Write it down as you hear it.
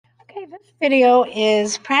Okay, this video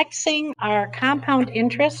is practicing our compound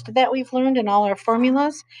interest that we've learned in all our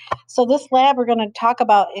formulas. So this lab, we're going to talk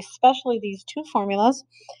about especially these two formulas.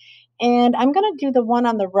 And I'm going to do the one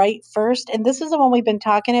on the right first. And this is the one we've been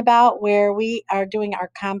talking about where we are doing our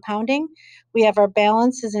compounding. We have our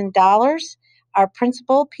balances in dollars. Our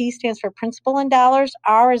principal, P stands for principal in dollars.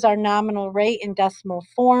 R is our nominal rate in decimal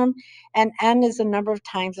form. And N is the number of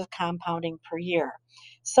times of compounding per year.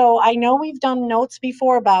 So I know we've done notes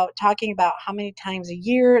before about talking about how many times a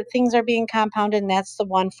year things are being compounded, and that's the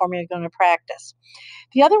one formula you're going to practice.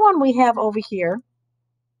 The other one we have over here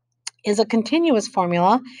is a continuous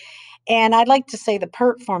formula, and I'd like to say the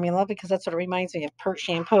PERT formula because that's what it reminds me of, PERT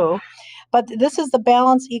shampoo. But this is the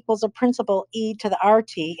balance equals a principal E to the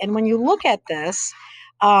RT, and when you look at this,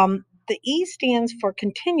 the E stands for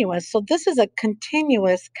continuous, so this is a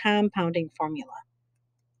continuous compounding formula.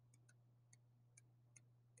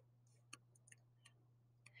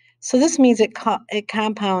 So this means it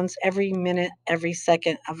compounds every minute, every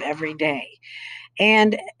second of every day.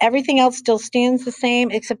 And everything else still stands the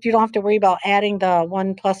same, except you don't have to worry about adding the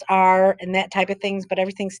 1 plus R and that type of things, but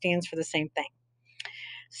everything stands for the same thing.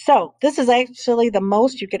 So this is actually the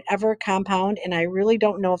most you could ever compound, and I really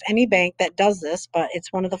don't know of any bank that does this, but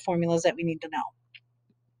it's one of the formulas that we need to know.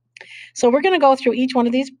 So we're going to go through each one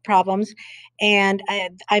of these problems, and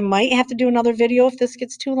I might have to do another video if this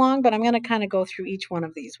gets too long, but I'm going to kind of go through each one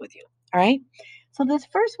of these with you. All right. So this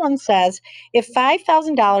first one says, if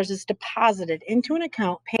 $5,000 is deposited into an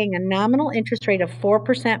account paying a nominal interest rate of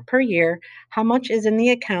 4% per year, how much is in the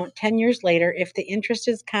account 10 years later if the interest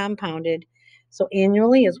is compounded? So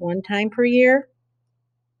annually is one time per year.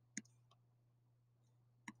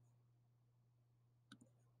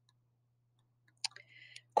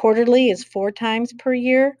 Quarterly is 4 times per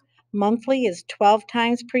year. Monthly is 12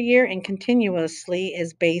 times per year, and continuously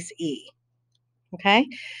is base E. Okay,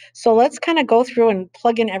 so let's kind of go through and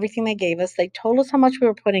plug in everything they gave us. They told us how much we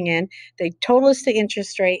were putting in. They told us the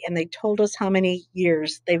interest rate, and they told us how many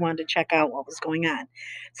years they wanted to check out what was going on.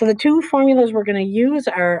 So the two formulas we're going to use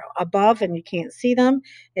are above, and you can't see them.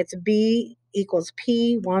 It's B equals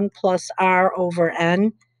P, 1 plus R over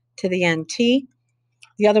N to the NT.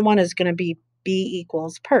 The other one is going to be B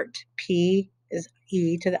equals PERT. P is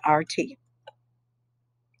E to the RT.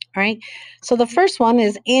 All right, so the first one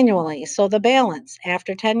is annually. So the balance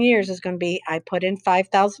after 10 years is going to be, I put in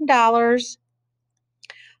 $5,000.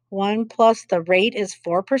 1 plus the rate is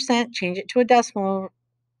 4%, change it to a decimal,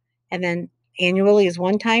 and then annually is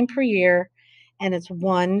 1 time per year, and it's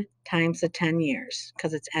 1 times the 10 years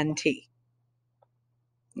because it's NT.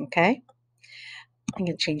 Okay, I'm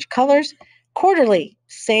going to change colors. Quarterly,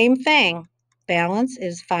 same thing. Balance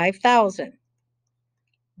is 5,000.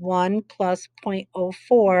 1 plus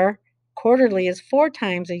 0.04. Quarterly is 4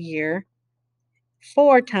 times a year.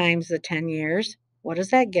 4 times the 10 years. What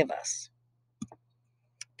does that give us?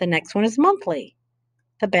 The next one is monthly.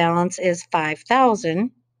 The balance is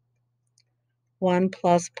 5,000. 1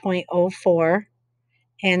 plus 0.04.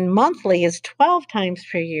 And monthly is 12 times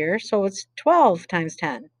per year, so it's 12 times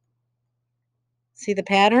 10. See the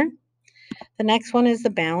pattern? The next one is the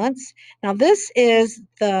balance. Now this is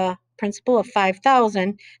the principal of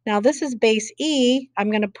 5,000. Now this is base E. I'm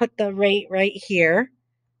going to put the rate right here.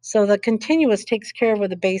 So the continuous takes care of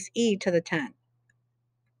with the base E to the 10.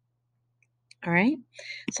 All right.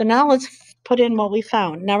 So now let's put in what we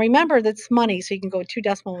found. Now remember that's money, so you can go 2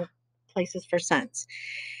 decimal places for cents.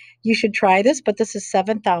 You should try this, but this is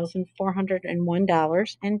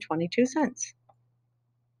 $7,401.22.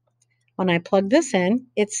 When I plug this in,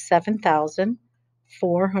 it's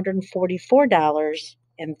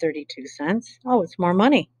 $7,444.32. Oh, it's more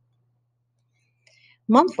money.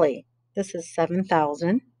 Monthly, this is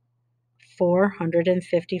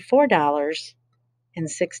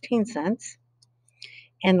 $7,454.16.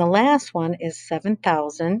 And the last one is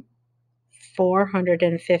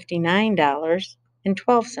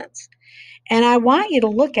 $7,459.12. And I want you to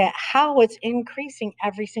look at how it's increasing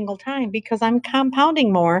every single time because I'm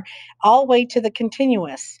compounding more all the way to the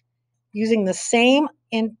continuous, using the same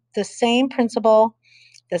principal,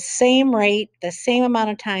 the same rate, the same amount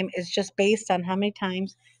of time. Is just based on how many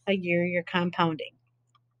times a year you're compounding.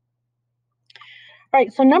 All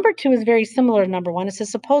right, so number 2 is very similar to number 1. It says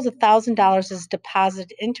suppose $1,000 is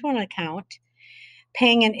deposited into an account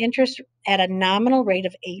paying an interest at a nominal rate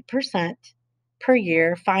of 8% per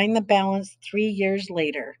year. Find the balance 3 years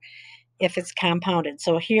later if it's compounded.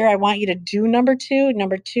 So here I want you to do number 2.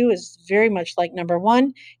 Number 2 is very much like number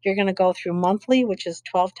 1. You're going to go through monthly, which is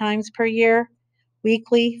 12 times per year,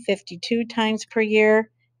 weekly, 52 times per year,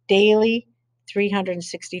 daily,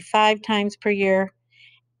 365 times per year,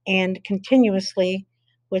 and continuously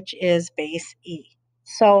which is base E.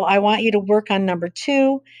 So I want you to work on number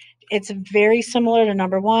 2. It's very similar to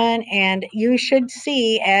number 1, and you should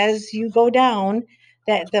see as you go down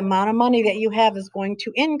that the amount of money that you have is going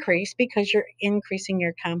to increase because you're increasing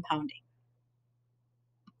your compounding.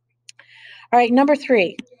 All right, number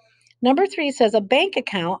 3. Number 3 says a bank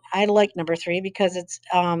account. I like number 3 because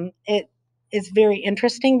it is very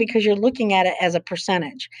interesting because you're looking at it as a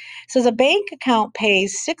percentage. It says a bank account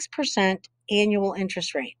pays 6% annual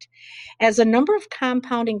interest rate. As the number of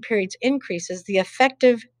compounding periods increases, the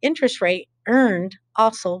effective interest rate earned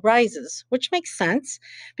also rises, which makes sense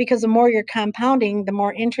because the more you're compounding, the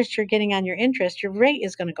more interest you're getting on your interest, your rate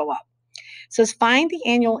is going to go up. It says find the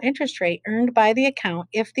annual interest rate earned by the account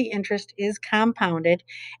if the interest is compounded,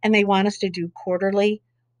 and they want us to do quarterly,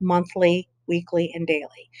 monthly, weekly, and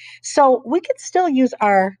daily. So we could still use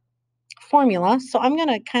our formula. So I'm going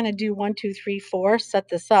to kind of do 1, 2, 3, 4, set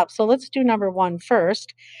this up. So let's do number 1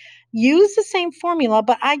 first. Use the same formula,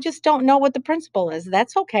 but I just don't know what the principal is.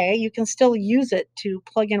 That's okay. You can still use it to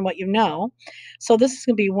plug in what you know. So this is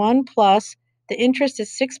going to be 1 plus the interest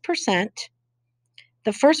is 6%.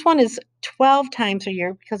 The first one is 12 times a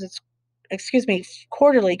year because it's,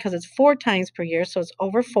 quarterly because it's 4 times per year. So it's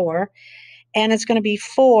over 4. And it's going to be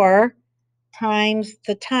 4 times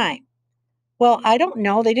the time. Well, I don't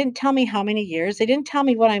know. They didn't tell me how many years. They didn't tell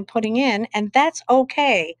me what I'm putting in, and that's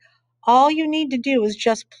okay. All you need to do is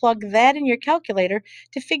just plug that in your calculator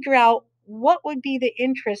to figure out what would be the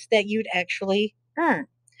interest that you'd actually earn.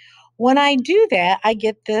 When I do that, I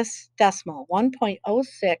get this decimal,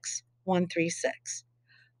 1.06136.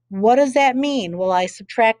 What does that mean? Well, I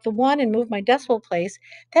subtract the 1 and move my decimal place.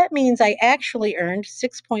 That means I actually earned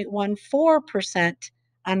 6.14%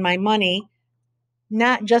 on my money,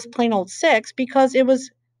 not just plain old 6, because it was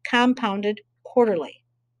compounded quarterly.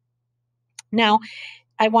 Now,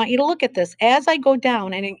 I want you to look at this. As I go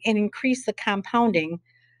down and increase the compounding,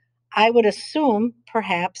 I would assume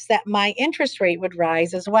perhaps that my interest rate would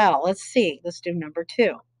rise as well. Let's see. Let's do number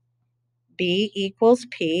 2. B equals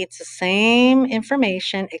P. It's the same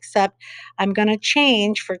information, except I'm going to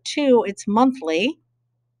change for 2, it's monthly.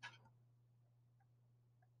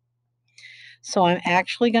 So I'm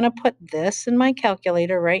actually going to put this in my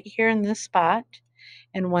calculator right here in this spot.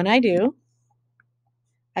 And when I do,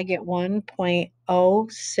 I get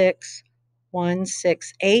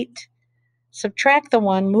 1.06168. Subtract the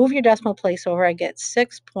 1, move your decimal place over, I get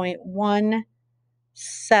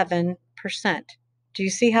 6.17%. Do you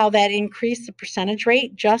see how that increased the percentage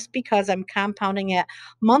rate just because I'm compounding it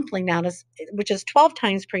monthly now, which is 12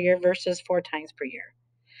 times per year versus 4 times per year?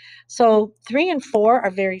 So 3 and 4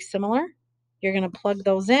 are very similar. You're going to plug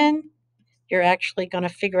those in. You're actually going to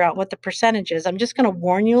figure out what the percentage is. I'm just going to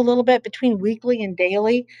warn you a little bit between weekly and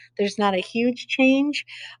daily. There's not a huge change,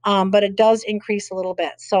 but it does increase a little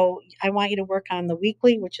bit. So I want you to work on the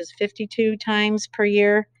weekly, which is 52 times per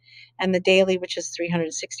year, and the daily, which is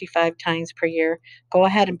 365 times per year. Go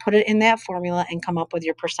ahead and put it in that formula and come up with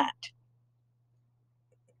your percent.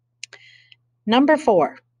 Number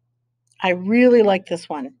 4. I really like this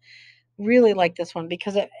one. Really like this one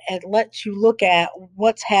because it lets you look at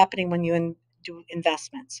what's happening when you do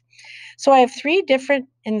investments. So I have 3 different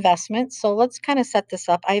investments. So let's kind of set this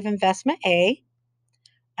up. I have investment A,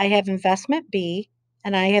 I have investment B,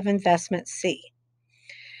 and I have investment C.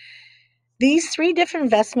 These 3 different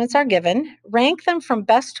investments are given. Rank them from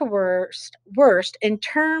best to worst in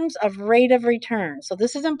terms of rate of return. So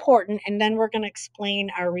this is important, and then we're going to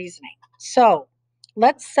explain our reasoning. So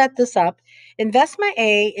let's set this up. Investment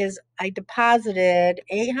A is I deposited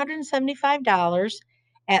 $875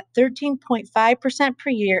 at 13.5% per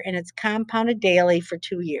year, and it's compounded daily for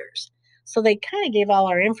 2 years. So they kind of gave all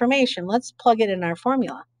our information. Let's plug it in our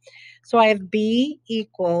formula. So I have B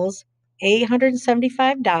equals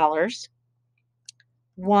 $875.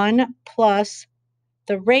 1 plus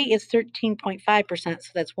the rate is 13.5%,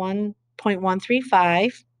 so that's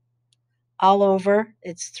 1.135 all over.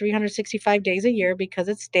 It's 365 days a year because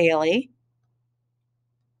it's daily.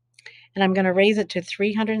 And I'm going to raise it to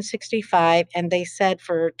 365, and they said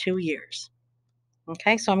for 2 years.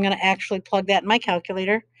 Okay, so I'm going to actually plug that in my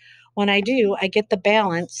calculator. When I do, I get the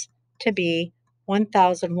balance to be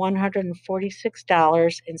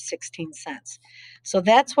 $1,146.16. So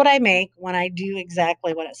that's what I make when I do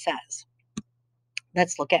exactly what it says.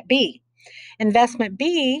 Let's look at B. Investment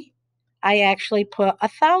B, I actually put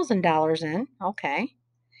 $1,000 in. Okay.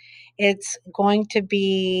 It's going to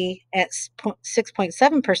be at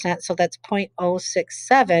 6.7%, so that's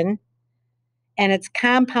 0.067. And it's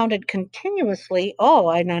compounded continuously. Oh,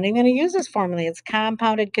 I'm not even going to use this formula. It's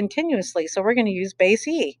compounded continuously, so we're going to use base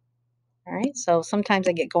E. All right, so sometimes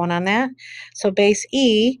I get going on that. So base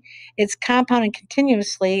E, it's compounding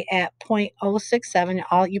continuously at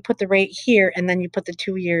 0.067. You put the rate here, and then you put the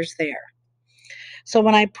 2 years there. So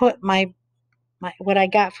when I put my what I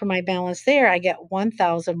got for my balance there, I get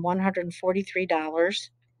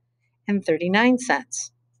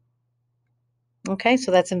 $1,143.39. Okay,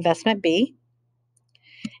 so that's investment B.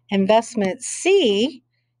 Investment C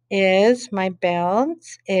is my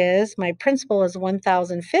balance is my principal is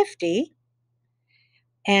 1,050,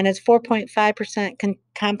 and it's 4.5%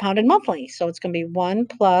 compounded monthly. So it's going to be 1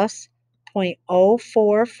 plus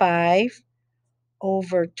 0.045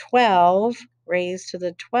 over 12 raised to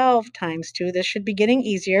the 12 times 2. This should be getting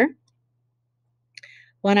easier.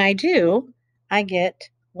 When I do, I get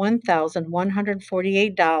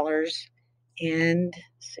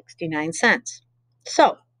 $1,148.69.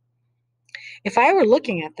 So if I were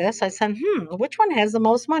looking at this, I said, which one has the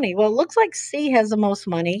most money? Well, it looks like C has the most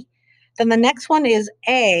money. Then the next one is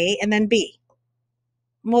A and then B.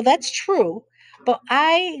 Well, that's true, but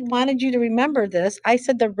I wanted you to remember this. I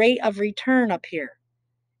said the rate of return up here,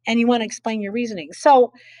 and you want to explain your reasoning.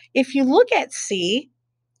 So if you look at C,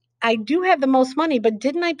 I do have the most money, but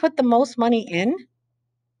didn't I put the most money in?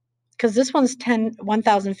 Because this one's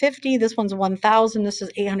 1,050, this one's 1,000, this is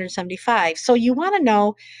 875. So you want to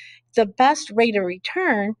know the best rate of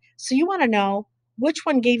return. So you want to know which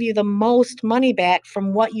one gave you the most money back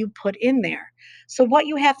from what you put in there. So what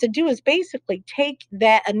you have to do is basically take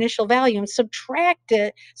that initial value and subtract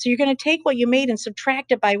it. So you're going to take what you made and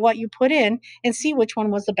subtract it by what you put in and see which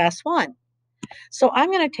one was the best one. So I'm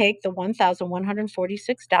going to take the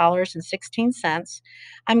 $1,146.16.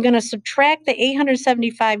 I'm going to subtract the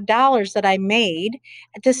 $875 that I made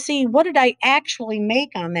to see what did I actually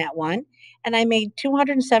make on that one. And I made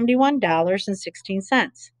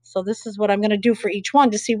 $271.16. So this is what I'm going to do for each one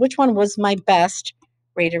to see which one was my best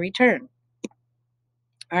rate of return.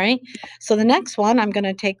 All right, so the next one, I'm going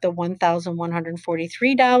to take the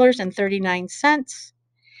 $1,143.39.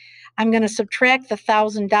 I'm going to subtract the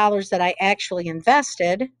 $1,000 that I actually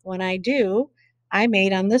invested. When I do, I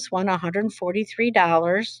made on this one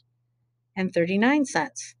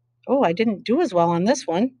 $143.39. Oh, I didn't do as well on this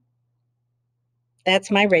one. That's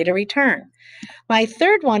my rate of return. My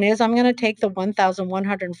third one is I'm going to take the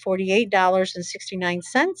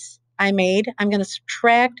 $1,148.69 I made. I'm going to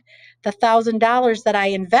subtract the $1,000 that I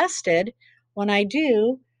invested. When I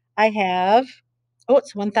do, I have,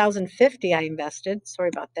 it's 1,050 I invested. Sorry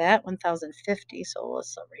about that, 1,050. So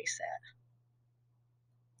let's erase that.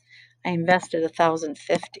 I invested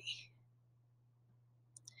 1,050.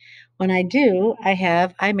 When I do,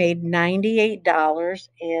 I made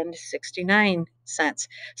 $98.69.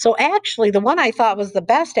 So actually, the one I thought was the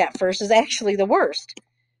best at first is actually the worst.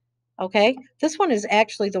 Okay, this one is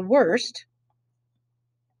actually the worst.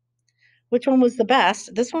 Which one was the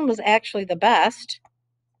best? This one was actually the best.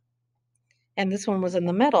 And this one was in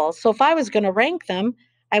the middle. So if I was going to rank them,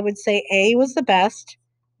 I would say A was the best,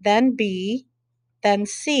 then B, then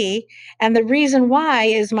C. And the reason why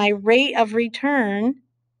is my rate of return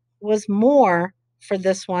was more for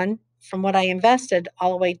this one from what I invested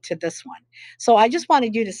all the way to this one. So I just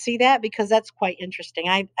wanted you to see that because that's quite interesting.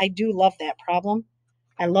 I do love that problem.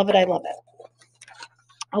 I love it. I love it.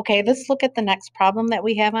 Okay, let's look at the next problem that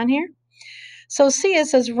we have on here. So see, it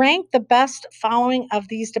says rank the best following of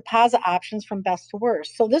these deposit options from best to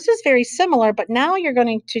worst. So this is very similar, but now you're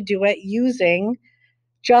going to do it using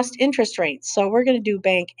just interest rates. So we're going to do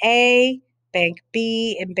Bank A, Bank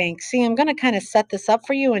B, and Bank C. I'm going to kind of set this up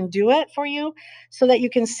for you and do it for you so that you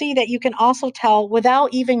can see that you can also tell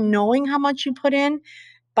without even knowing how much you put in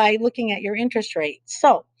by looking at your interest rate.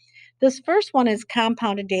 So this first one is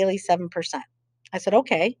compounded daily 7%. I said,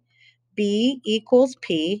 okay. B equals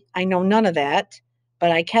P. I know none of that,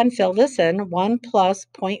 but I can fill this in. 1 plus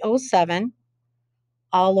 0.07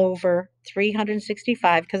 all over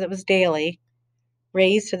 365 because it was daily,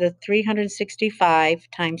 raised to the 365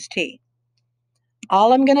 times T.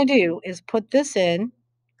 All I'm going to do is put this in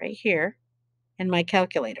right here in my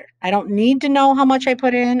calculator. I don't need to know how much I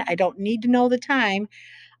put in. I don't need to know the time.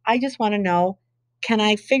 I just want to know, can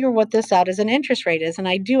I figure what this out as an interest rate is? And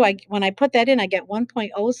I do. When I put that in, I get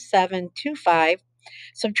 1.0725.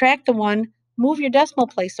 Subtract the 1, move your decimal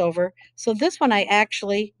place over. So this one I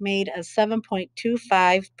actually made a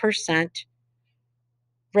 7.25%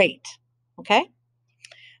 rate. Okay?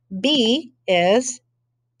 B is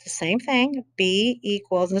the same thing. B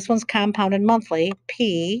equals, and this one's compounded monthly,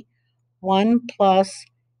 P 1 plus,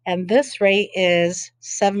 and this rate is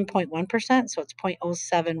 7.1%, so it's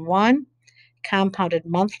 0.071. Compounded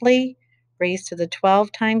monthly, raised to the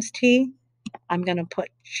 12 times T. I'm going to put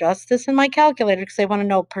just this in my calculator because I want to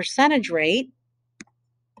know percentage rate.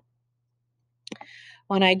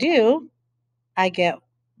 When I do, I get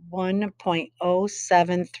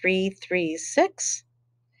 1.07336.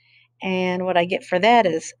 And what I get for that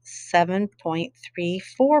is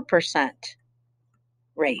 7.34%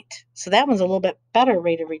 rate. So that one's a little bit better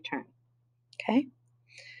rate of return. Okay.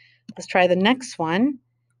 Let's try the next one.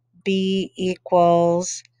 B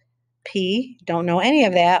equals P, don't know any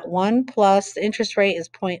of that. 1 plus the interest rate is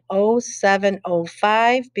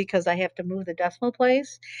 0.0705 because I have to move the decimal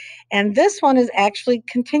place. And this one is actually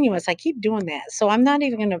continuous. I keep doing that. So I'm not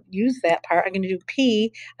even going to use that part. I'm going to do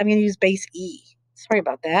P. I'm going to use base E. Sorry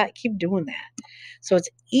about that. I keep doing that. So it's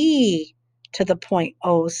E to the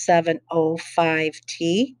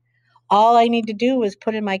 0.0705t. All I need to do is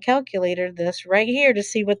put in my calculator this right here to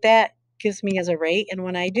see what that gives me as a rate. And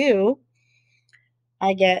when I do,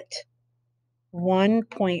 I get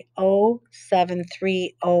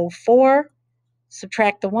 1.07304.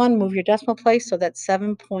 Subtract the 1, move your decimal place, so that's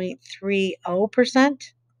 7.30%.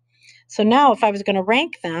 So now if I was going to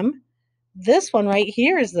rank them, this one right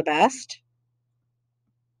here is the best,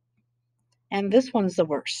 and this one's the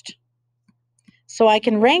worst. So I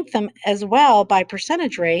can rank them as well by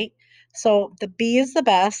percentage rate. So the B is the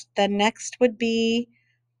best, then next would be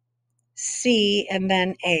C, and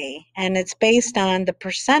then A. And it's based on the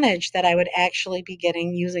percentage that I would actually be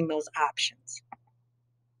getting using those options.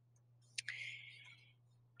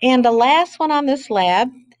 And the last one on this lab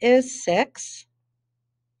is 6.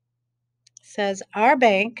 It says our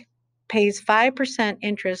bank pays 5%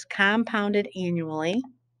 interest compounded annually.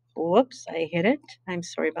 Whoops, I hit it. I'm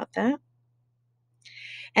sorry about that.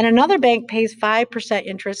 And another bank pays 5%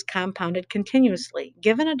 interest compounded continuously.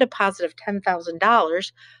 Given a deposit of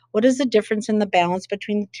 $10,000, what is the difference in the balance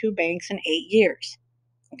between the two banks in 8 years?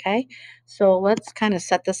 Okay, so let's kind of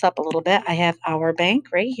set this up a little bit. I have our bank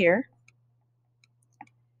right here,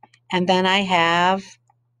 and then I have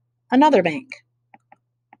another bank.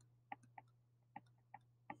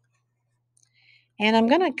 And I'm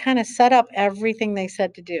going to kind of set up everything they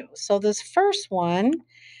said to do. So this first one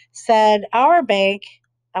said our bank,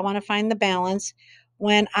 I want to find the balance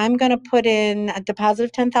when I'm going to put in a deposit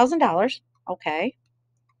of $10,000. Okay.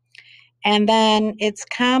 And then it's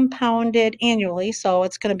compounded annually, so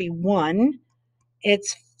it's going to be 1.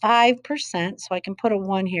 It's 5%, so I can put a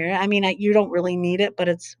 1 here. I mean, you don't really need it, but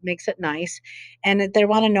it makes it nice. And they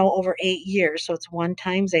want to know over 8 years, so it's 1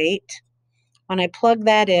 times 8. When I plug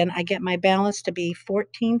that in, I get my balance to be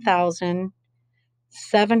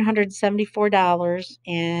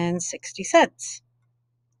 $14,774.60.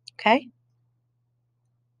 Okay?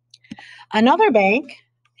 Another bank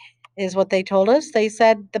is what they told us. They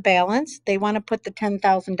said the balance, they want to put the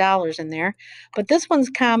 $10,000 in there, but this one's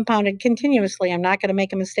compounded continuously. I'm not going to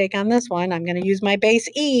make a mistake on this one. I'm going to use my base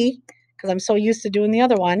E because I'm so used to doing the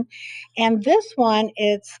other one. And this one,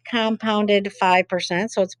 it's compounded 5%,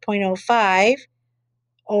 so it's 0.05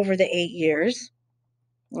 over the 8 years.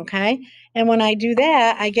 Okay, and when I do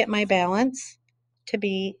that, I get my balance to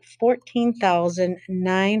be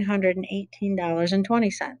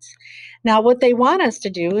 $14,918.20. Now, what they want us to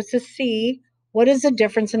do is to see what is the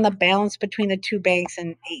difference in the balance between the two banks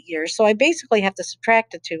in 8 years. So I basically have to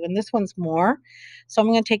subtract the two, and this one's more. So I'm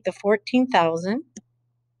going to take the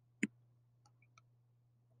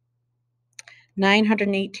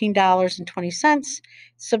 $14,918.20,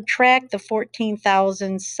 subtract the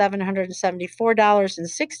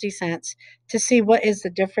 $14,774.60 to see what is the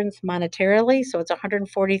difference monetarily. So it's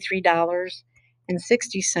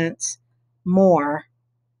 $143.60 more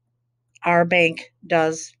our bank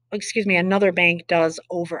does, another bank does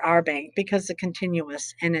over our bank because it's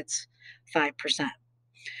continuous and it's 5%.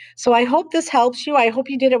 So I hope this helps you. I hope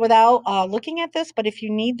you did it without looking at this, but if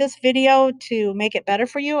you need this video to make it better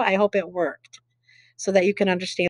for you, I hope it worked so that you can understand